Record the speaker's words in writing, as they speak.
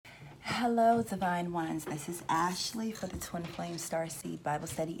Hello, Divine Ones. This is Ashley for the Twin Flame Starseed Bible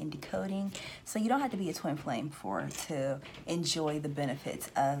Study and Decoding. So you don't have to be a twin flame to enjoy the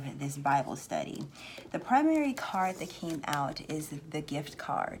benefits of this Bible study. The primary card that came out is the gift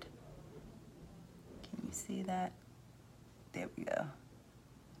card. Can you see that? There we go.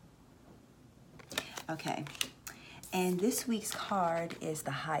 Okay. And this week's card is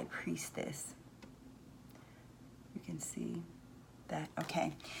the High Priestess. You can see that.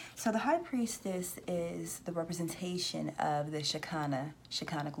 Okay, so the High Priestess is the representation of the Shekinah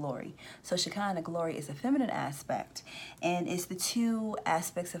glory. So Shekinah glory is a feminine aspect, and it's the two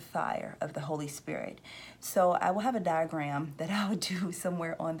aspects of fire of the Holy Spirit. So I will have a diagram that I will do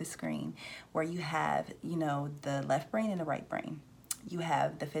somewhere on the screen where you have, the left brain and the right brain. You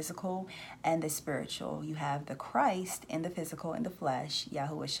have the physical and the spiritual. You have the Christ in the physical and the flesh,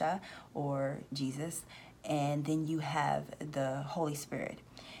 Yahushua or Jesus. And then you have the Holy Spirit.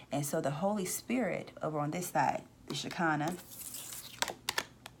 And so the Holy Spirit over on this side, the Shekinah,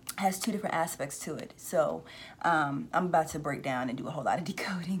 has two different aspects to it. So I'm about to break down and do a whole lot of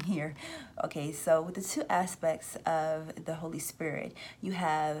decoding here. Okay, so with the two aspects of the Holy Spirit, you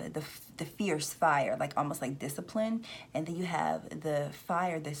have the fierce fire, like almost like discipline. And then you have the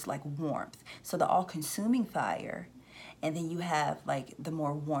fire that's like warmth. So the all-consuming fire. And then you have like the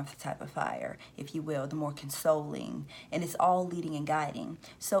more warmth type of fire, if you will, the more consoling, and it's all leading and guiding.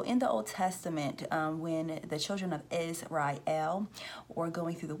 So in the Old Testament, when the children of Israel were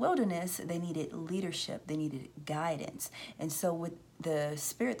going through the wilderness, they needed leadership, they needed guidance. And so with the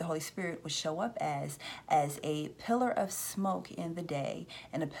Spirit, the Holy Spirit would show up as a pillar of smoke in the day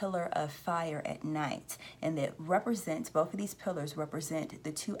and a pillar of fire at night. And that represents, both of these pillars represent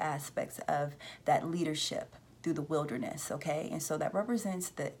the two aspects of that leadership through the wilderness, okay? And so that represents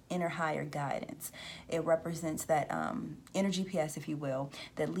the inner higher guidance. It represents that inner GPS, if you will,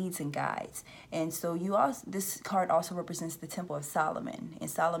 that leads and guides. And so this card also represents the Temple of Solomon.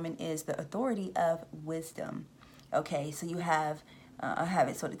 And Solomon is the authority of wisdom, okay? So you have, I have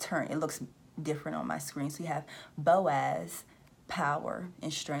it sort of turned, it looks different on my screen. So you have Boaz, power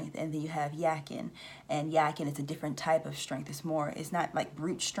and strength, and then you have Yakin, and Yakin is a different type of strength. It's not like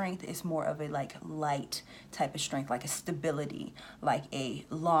brute strength, it's more of a like light type of strength, like a stability, like a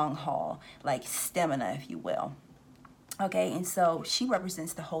long haul, like stamina, if you will. Okay, and so she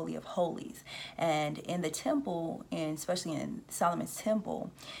represents the Holy of Holies. And in the temple, and especially in Solomon's temple,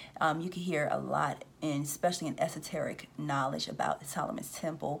 you can hear a lot, and especially in esoteric knowledge about Solomon's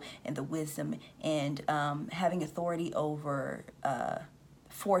temple and the wisdom and having authority over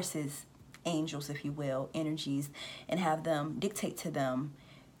forces, angels, if you will, energies, and have them dictate to them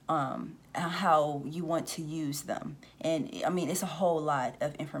how you want to use them. And I mean, it's a whole lot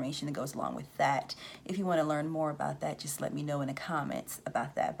of information that goes along with that. If you want to learn more about that, just let me know in the comments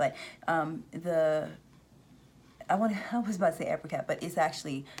about that. But I was about to say apricot, but it's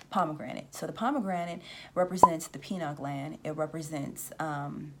actually pomegranate. So the pomegranate represents the pineal gland. It represents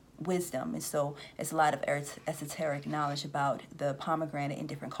wisdom. And so it's a lot of esoteric knowledge about the pomegranate in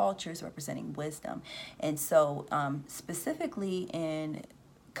different cultures representing wisdom. And so specifically in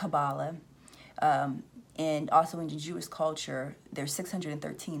Kabbalah, and also in the Jewish culture, there's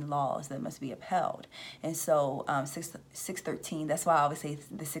 613 laws that must be upheld. And so 613, that's why I always say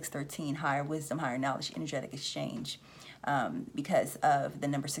the 613, higher wisdom, higher knowledge, energetic exchange. Because of the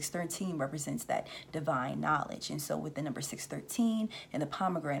number 613 represents that divine knowledge. And so with the number 613 and the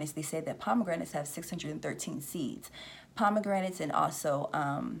pomegranates, they say that pomegranates have 613 seeds. Pomegranates and also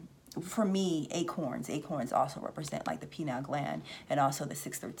for me, acorns also represent like the pineal gland and also the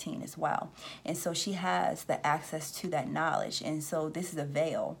 613 as well. And so she has the access to that knowledge. And so this is a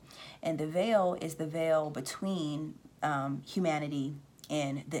veil. And the veil is the veil between humanity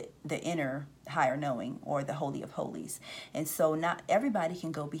and the inner higher knowing, or the Holy of Holies. And so not everybody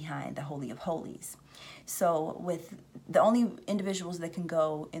can go behind the Holy of Holies. So with the only individuals that can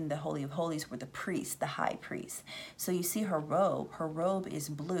go in the Holy of Holies were the priest, the high priest. So you see her robe is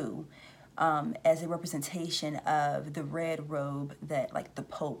blue as a representation of the red robe that like the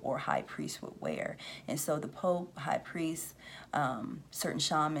Pope or high priest would wear. And so the Pope, high priest, certain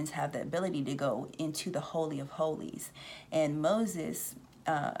shamans have the ability to go into the Holy of Holies. And Moses,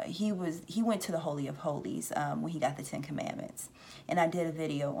 he went to the Holy of Holies when he got the Ten Commandments. And I did a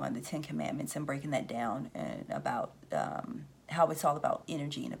video on the Ten Commandments and breaking that down and about how it's all about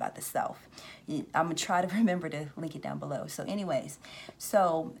energy and about the self. I'm going to try to remember to link it down below. So anyways,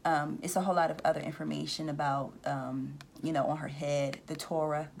 so it's a whole lot of other information about, on her head, the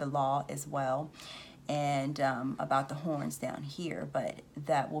Torah, the law as well, and about the horns down here. But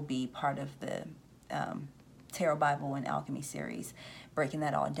that will be part of the Tarot Bible and Alchemy series. breaking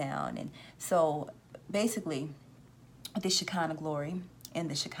that all down. And so basically, the Shekinah glory and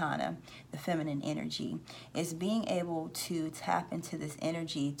the Shekinah, the feminine energy, is being able to tap into this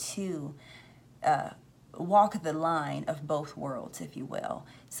energy to walk the line of both worlds, if you will.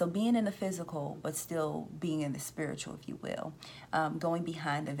 So being in the physical, but still being in the spiritual, if you will, going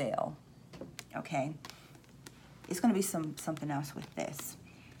behind the veil. Okay, it's going to be something else with this.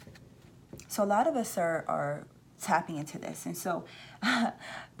 So a lot of us are tapping into this, and so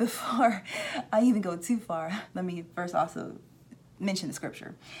before I even go too far, let me first also mention the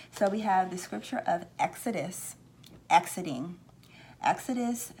scripture. So we have the scripture of Exodus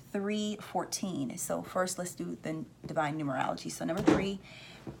 3:14. So first, let's do the divine numerology. So number three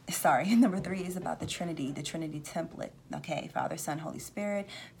is about the Trinity template. Okay, Father, Son, Holy Spirit,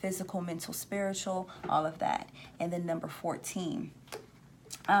 physical, mental, spiritual, all of that. And then number 14.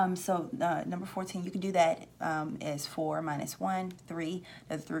 Number 14, you can do that as 4 minus 1, 3,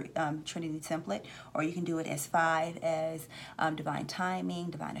 the Trinity template, or you can do it as 5 as divine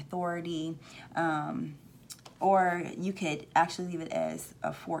timing, divine authority, or you could actually leave it as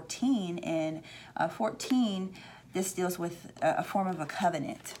a 14, and 14, this deals with a form of a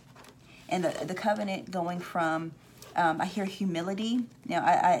covenant. And the covenant going from, I hear humility. Now,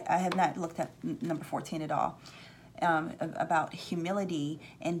 I have not looked at number 14 at all, about humility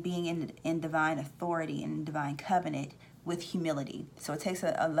and being in divine authority and divine covenant with humility. So it takes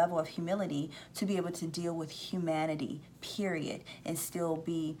a level of humility to be able to deal with humanity, period, and still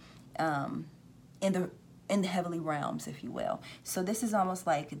be in the heavenly realms, if you will. So this is almost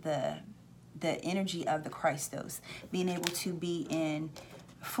like the energy of the Christos, being able to be in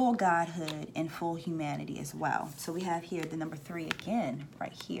full godhood and full humanity as well. So we have here the number 3 again,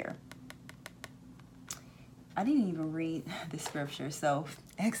 right here. I didn't even read the scripture. So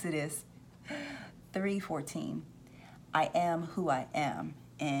Exodus 3:14, I am who I am.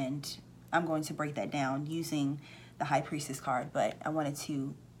 And I'm going to break that down using the High Priestess card, but I wanted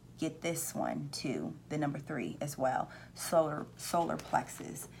to get this one too, the number 3 as well, solar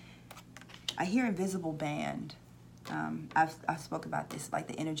plexus. I hear invisible band. I've spoke about this, like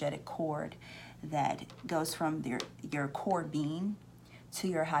the energetic cord that goes from your core being to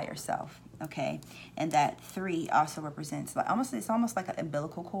your higher self. Okay, and that 3 also represents it's almost like an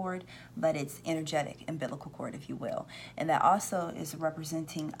umbilical cord, but it's energetic umbilical cord, if you will. And that also is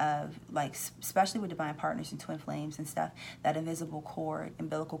representing of, like, especially with divine partners and twin flames and stuff, that invisible cord,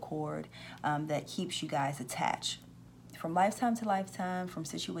 umbilical cord, that keeps you guys attached from lifetime to lifetime, from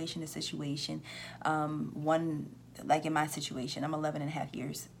situation to situation. Like in my situation, I'm 11 and a half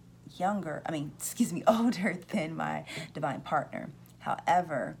years older than my divine partner.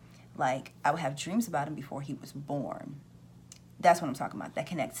 However, like, I would have dreams about him before he was born. That's what I'm talking about. That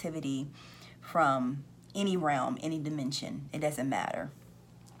connectivity from any realm, any dimension. It doesn't matter.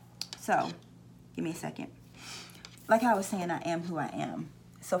 So, give me a second. Like I was saying, I am who I am.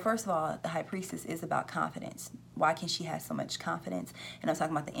 So first of all, the High Priestess is about confidence. Why can she have so much confidence? And I'm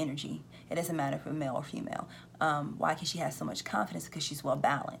talking about the energy. It doesn't matter if we're male or female. Why can she have so much confidence? Because she's well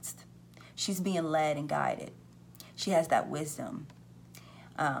balanced. She's being led and guided. She has that wisdom.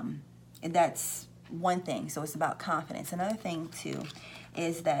 And that's one thing. So it's about confidence. Another thing, too,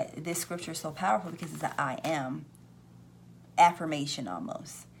 is that this scripture is so powerful because it's an I am affirmation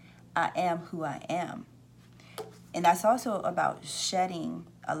almost. I am who I am. And that's also about shedding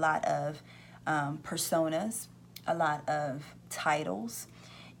a lot of personas, a lot of titles.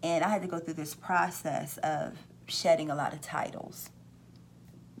 And I had to go through this process of shedding a lot of titles.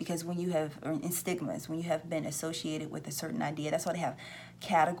 Because when you have, or in stigmas, when you have been associated with a certain idea, that's why they have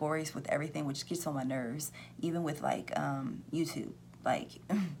categories with everything, which gets on my nerves. Even with, like, YouTube, like,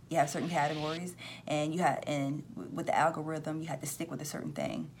 you have certain categories, and with the algorithm, you have to stick with a certain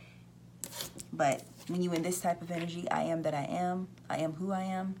thing. But when you're in this type of energy, I am that I am who I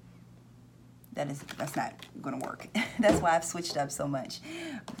am, that's not going to work. That's why I've switched up so much.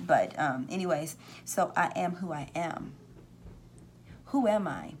 But anyways, so I am who I am. Who am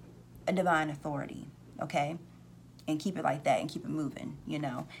I? A divine authority, okay? And keep it like that and keep it moving, you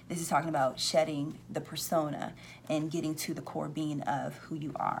know. This is talking about shedding the persona and getting to the core being of who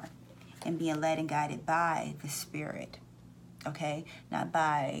you are and being led and guided by the Spirit, okay? Not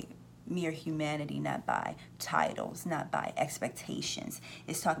by mere humanity, not by titles, not by expectations.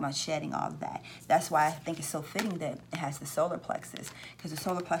 It's talking about shedding all of that. That's why I think it's so fitting that it has the solar plexus, because the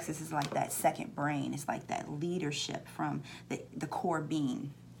solar plexus is like that second brain. It's like that leadership from the core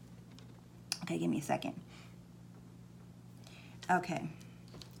being. Okay, give me a second. Okay,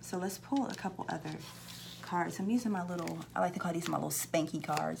 so let's pull a couple other cards. I'm using my little, I like to call these my little spanky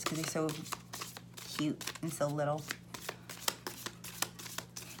cards because they're so cute and so little.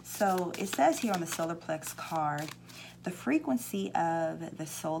 So it says here on the solar plex card, the frequency of the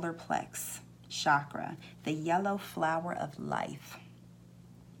solar plex chakra, the yellow flower of life.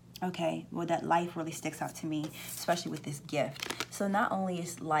 Okay, well, that life really sticks out to me, especially with this gift. So not only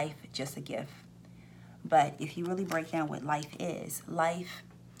is life just a gift, but if you really break down what life is, life,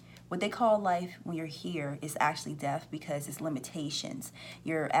 what they call life when you're here is actually death, because it's limitations.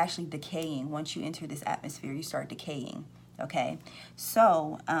 You're actually decaying. Once you enter this atmosphere, you start decaying, okay?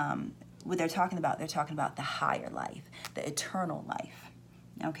 So what they're talking about the higher life, the eternal life,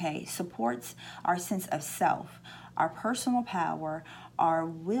 okay? Supports our sense of self, our personal power, our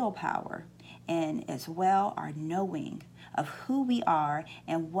willpower, and as well our knowing of who we are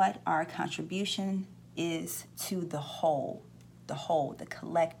and what our contribution is to the whole, the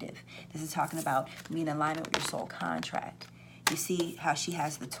collective. This is talking about being in alignment with your soul contract. You see how she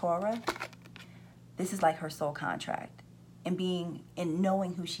has the Torah? This is like her soul contract, and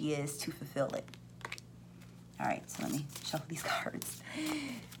knowing who she is to fulfill it. All right, so let me shuffle these cards.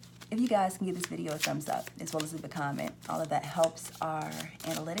 If you guys can give this video a thumbs up, as well as leave a comment, all of that helps our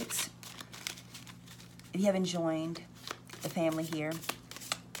analytics. If you haven't joined the family here,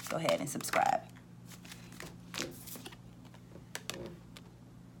 go ahead and subscribe.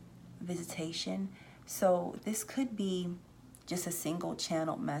 Visitation. So this could be just a single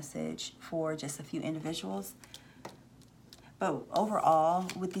channel message for just a few individuals. But overall,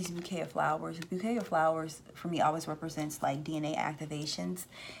 with these bouquet of flowers for me always represents like DNA activations.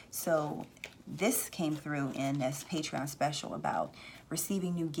 So this came through in this Patreon special about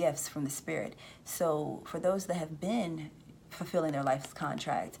receiving new gifts from the Spirit. So for those that have been fulfilling their life's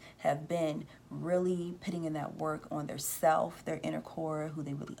contract, have been really putting in that work on their self, their inner core, who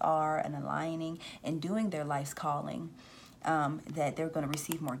they really are, and aligning and doing their life's calling, that they're going to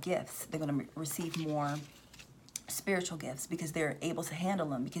receive more gifts. They're going to receive more spiritual gifts because they're able to handle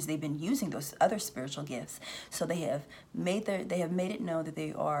them, because they've been using those other spiritual gifts. So they have made it known that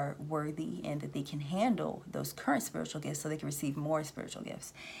they are worthy and that they can handle those current spiritual gifts, so they can receive more spiritual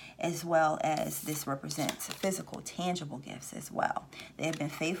gifts, as well as this represents physical, tangible gifts as well. They have been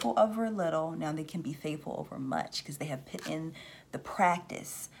faithful over little, now they can be faithful over much, because they have put in the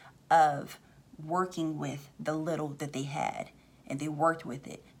practice of working with the little that they had. And they worked with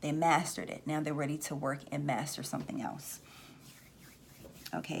it. They mastered it. Now they're ready to work and master something else.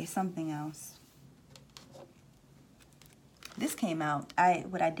 Okay, something else. This came out, I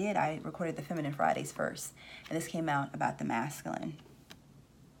recorded the Feminine Fridays first. And this came out about the masculine.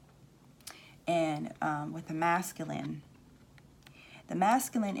 And with the masculine,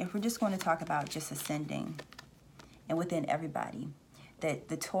 if we're just going to talk about just ascending and within everybody, that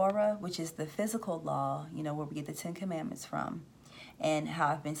the Torah, which is the physical law, where we get the 10 Commandments from, and how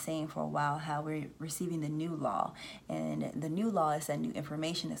I've been saying for a while how we're receiving the new law. And the new law is that new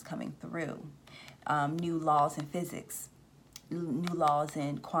information that's coming through. New laws in physics, new laws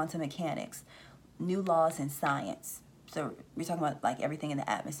in quantum mechanics, new laws in science. So we're talking about like everything in the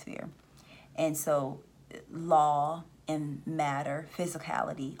atmosphere. And so law and matter,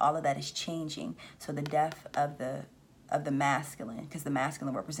 physicality, all of that is changing. So the death of the masculine, because the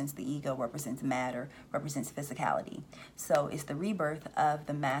masculine represents the ego, represents matter, represents physicality. So it's the rebirth of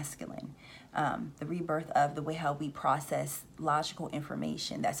the masculine, the rebirth of the way how we process logical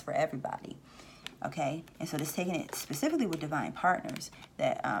information. That's for everybody, okay? And so just taking it specifically with divine partners,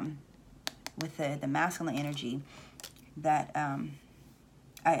 that with the masculine energy, that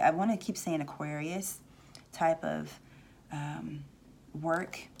I want to keep saying Aquarius type of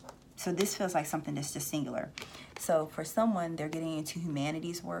work. So this feels like something that's just singular. So for someone, they're getting into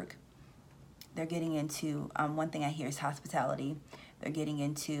humanities work. They're getting into, one thing I hear is hospitality. They're getting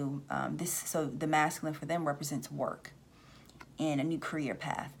into this. So the masculine for them represents work and a new career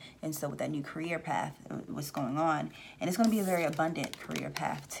path. And so with that new career path, what's going on, and it's going to be a very abundant career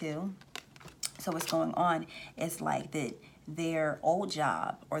path too. So what's going on is like that their old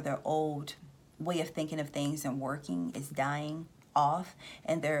job or their old way of thinking of things and working is dying off,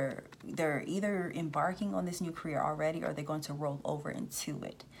 and they're either embarking on this new career already, or they're going to roll over into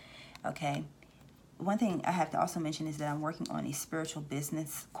it. Okay, one thing I have to also mention is that I'm working on a spiritual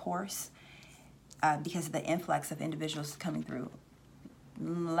business course because of the influx of individuals coming through.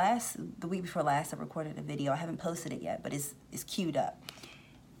 The week before last, I recorded a video. I haven't posted it yet, but it's queued up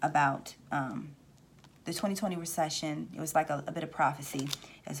about the 2020 recession. It was like a bit of prophecy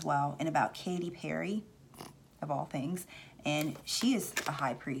as well, and about Katy Perry, of all things. And she is a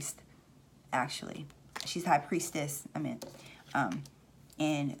high priest, actually. She's high priestess, and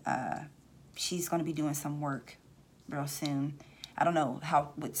she's going to be doing some work real soon. I don't know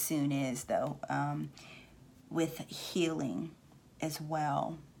what soon is, though, with healing as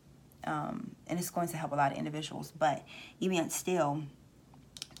well. and it's going to help a lot of individuals. But even still,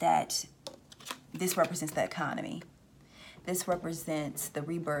 that this represents the economy. This represents the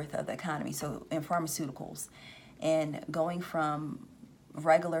rebirth of the economy. So in pharmaceuticals, and going from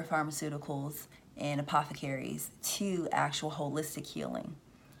regular pharmaceuticals and apothecaries to actual holistic healing.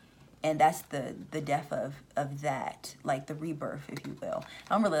 And that's the death of that, like the rebirth, if you will.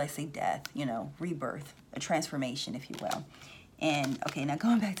 I don't really like to say death, you know, rebirth, a transformation, if you will. And okay, now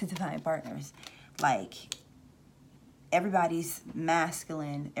going back to divine partners, like everybody's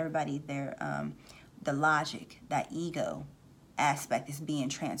masculine, everybody, the logic, that ego aspect is being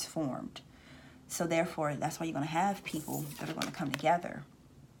transformed. So therefore, that's why you're going to have people that are going to come together.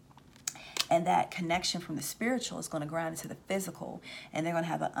 And that connection from the spiritual is going to ground into the physical, and they're going to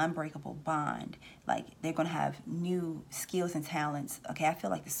have an unbreakable bond. Like they're going to have new skills and talents. Okay, I feel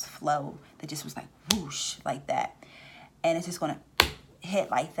like this flow that just was like whoosh, like that. And it's just going to hit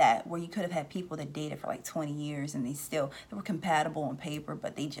like that, where you could have had people that dated for like 20 years and they were compatible on paper,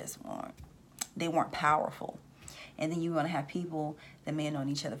 but they weren't powerful. And then you're going to have people that may have known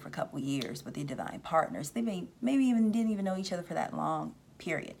each other for a couple of years, but they're divine partners. They maybe even didn't even know each other for that long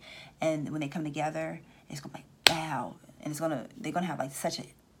period. And when they come together, it's going to be like, wow. And they're going to have like such a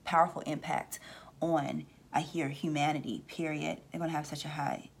powerful impact on, I hear, humanity, period. They're going to have such a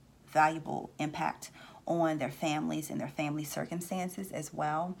high, valuable impact on their families and their family circumstances as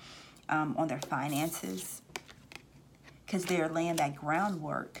well, on their finances, because they're laying that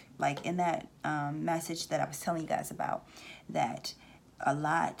groundwork, like in that message that I was telling you guys about, that a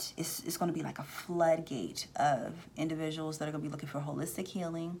lot is going to be like a floodgate of individuals that are going to be looking for holistic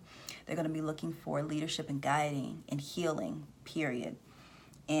healing. They're going to be looking for leadership and guiding and healing, period.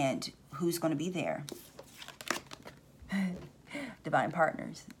 And who's going to be there? Divine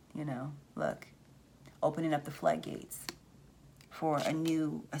partners, you know, look, opening up the floodgates for a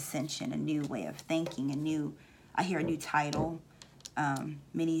new ascension, a new way of thinking, I hear a new title.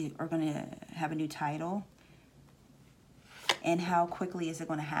 Many are going to have a new title. And how quickly is it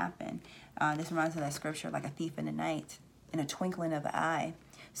going to happen? This reminds me of that scripture, like a thief in the night, in a twinkling of an eye.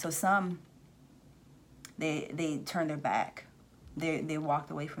 So some, they turned their back. They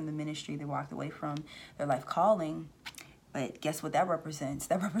walked away from the ministry. They walked away from their life calling. But guess what that represents?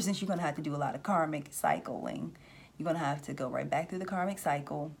 That represents you're going to have to do a lot of karmic cycling. You're going to have to go right back through the karmic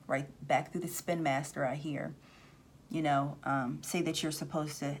cycle, right back through the spin master out here. You know, say that you're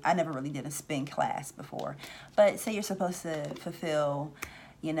supposed to, I never really did a spin class before, but say you're supposed to fulfill,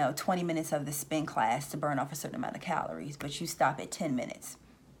 20 minutes of the spin class to burn off a certain amount of calories, but you stop at 10 minutes.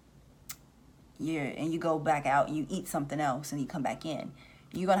 And you go back out and you eat something else and you come back in.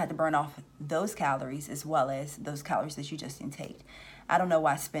 You're going to have to burn off those calories as well as those calories that you just intaked. I don't know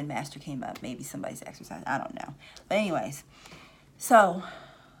why Spin Master came up. Maybe somebody's exercise. I don't know. But anyways, so...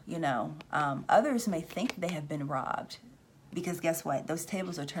 others may think they have been robbed, because guess what? Those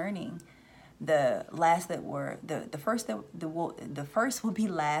tables are turning. The last that were the first will be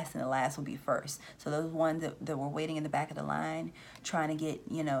last, and the last will be first. So those ones that were waiting in the back of the line, trying to get,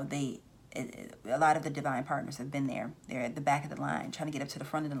 a lot of the divine partners have been there. They're at the back of the line, trying to get up to the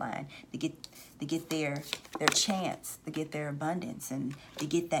front of the line to get their chance, to get their abundance, and to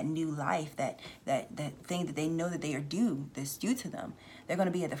get that new life, that thing that they know that they are due, that's due to them. They're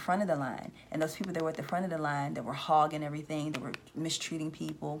going to be at the front of the line. And those people that were at the front of the line, that were hogging everything, that were mistreating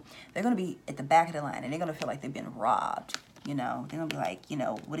people, they're going to be at the back of the line, and they're going to feel like they've been robbed. They're going to be like,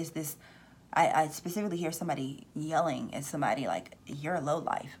 what is this? I specifically hear somebody yelling at somebody like, you're a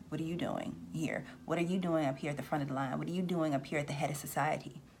lowlife. What are you doing here? What are you doing up here at the front of the line? What are you doing up here at the head of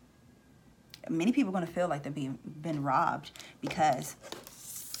society? Many people are going to feel like they've been robbed because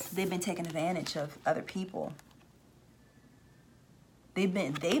they've been taking advantage of other people. They've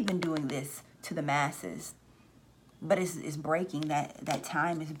been doing this to the masses, but it's breaking. That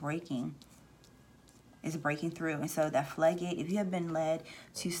time is breaking. Is breaking through. And so that floodgate, if you have been led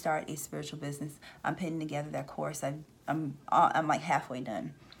to start a spiritual business, I'm putting together that course. I'm like halfway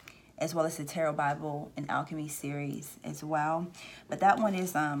done, as well as the Tarot Bible and Alchemy series as well. But that one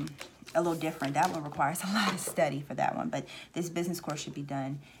is a little different. That one requires a lot of study for that one. But this business course should be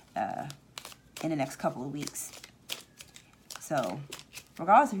done in the next couple of weeks. So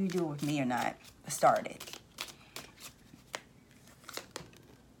regardless if you do it with me or not, start it.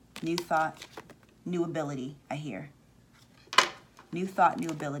 New thought, new ability, I hear. New thought, new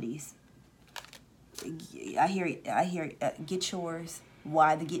abilities. I hear get yours,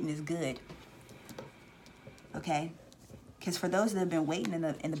 why the getting is good. Okay? Because for those that have been waiting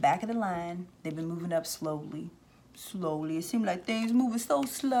in the back of the line, they've been moving up slowly. It seems like things moving so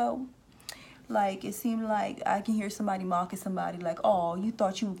slow. Like, it seemed like I can hear somebody mocking somebody like, oh, you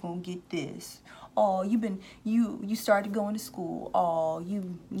thought you were going to get this. Oh, you started going to school. Oh,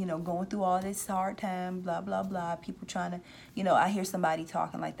 you know, going through all this hard time, blah, blah, blah. People trying to, you know, I hear somebody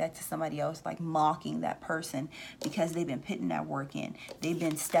talking like that to somebody else, like mocking that person because they've been putting that work in. They've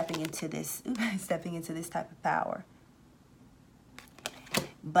been stepping into this type of power.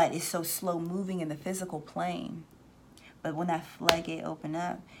 But it's so slow moving in the physical plane. But when that floodgate open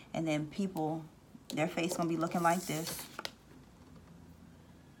up, and then people, their face gonna be looking like this.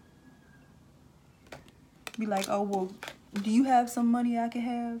 Be like, oh, well, do you have some money I can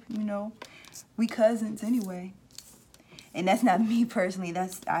have? You know, we cousins anyway. And that's not me personally.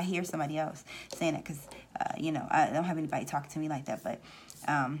 I hear somebody else saying that because, you know, I don't have anybody talking to me like that. But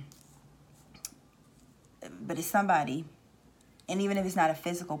it's somebody. And even if it's not a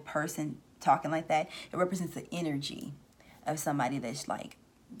physical person talking like that, it represents the energy of somebody that's like,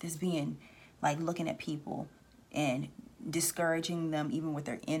 that's being like looking at people and discouraging them even with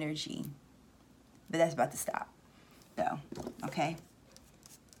their energy. But that's about to stop. So, okay.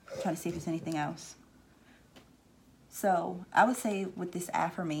 I'm trying to see if there's anything else. So, I would say with this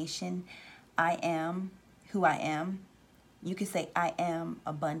affirmation, I am who I am. You could say, I am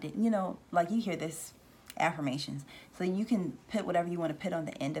abundant. You know, like you hear this affirmations. So you can put whatever you want to put on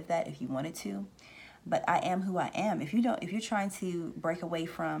the end of that if you wanted to. But I am who I am. If you're trying to break away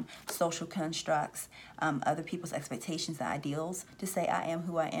from social constructs, other people's expectations and ideals, to say I am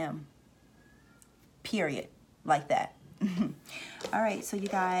who I am. Period. Like that. All right, so you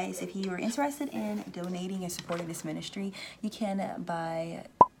guys, if you are interested in donating and supporting this ministry, you can by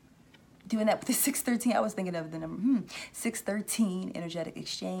doing that with the 613. I was thinking of the number 613 energetic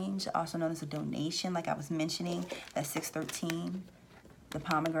exchange, also known as a donation, like I was mentioning. That's 613. The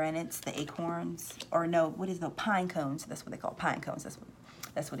pomegranates, the acorns, or no, what is the pine cones? That's what they call pine cones.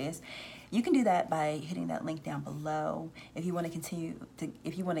 That's what it is. You can do that by hitting that link down below. If you want to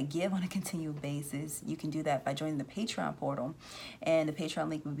if you want to give on a continual basis, you can do that by joining the Patreon portal, and the Patreon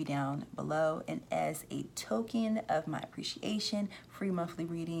link will be down below. And as a token of my appreciation, free monthly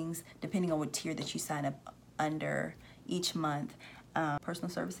readings, depending on what tier that you sign up under each month. Personal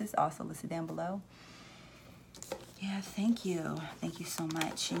services also listed down below. Yeah, thank you. Thank you so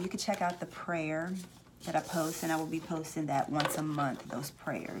much. And you can check out the prayer that I post, and I will be posting that once a month, those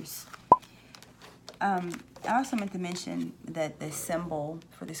prayers. I also meant to mention that the symbol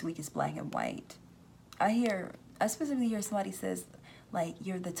for this week is black and white. I specifically hear somebody says, like,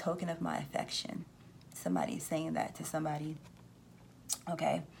 you're the token of my affection. Somebody saying that to somebody.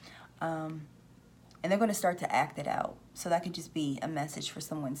 Okay. And they're going to start to act it out. So that could just be a message for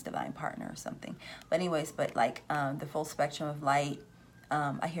someone's divine partner or something. But anyways, like the full spectrum of light,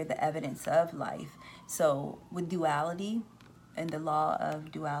 I hear the evidence of life. So with duality and the law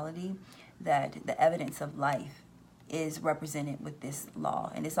of duality, that the evidence of life is represented with this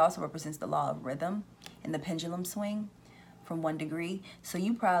law. And this also represents the law of rhythm and the pendulum swing from 1 degree. So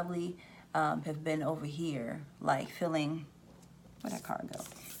you probably have been over here, like feeling, where'd that card go?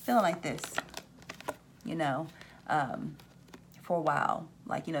 Feeling like this, you know, for a while.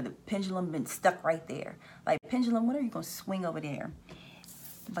 Like, you know, the pendulum been stuck right there. Like, pendulum, when are you going to swing over there?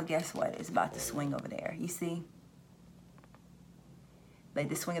 But guess what? It's about to swing over there. You see? Like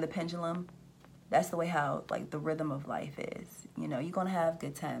the swing of the pendulum, that's the way how, like, the rhythm of life is. You know, you're going to have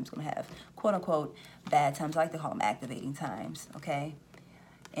good times, going to have, quote unquote, bad times. I like to call them activating times, okay?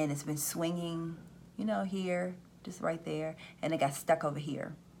 And it's been swinging, you know, here, just right there, and it got stuck over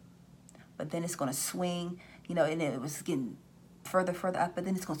here. But then it's going to swing, you know, and it was getting further up, but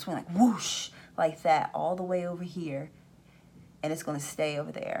then it's going to swing like whoosh, like that, all the way over here, and it's going to stay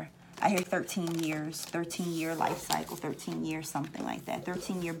over there. I hear 13 years, 13-year life cycle, 13 years, something like that.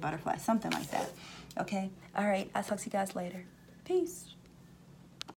 13-year butterfly, something like that. Okay? All right. I'll talk to you guys later. Peace.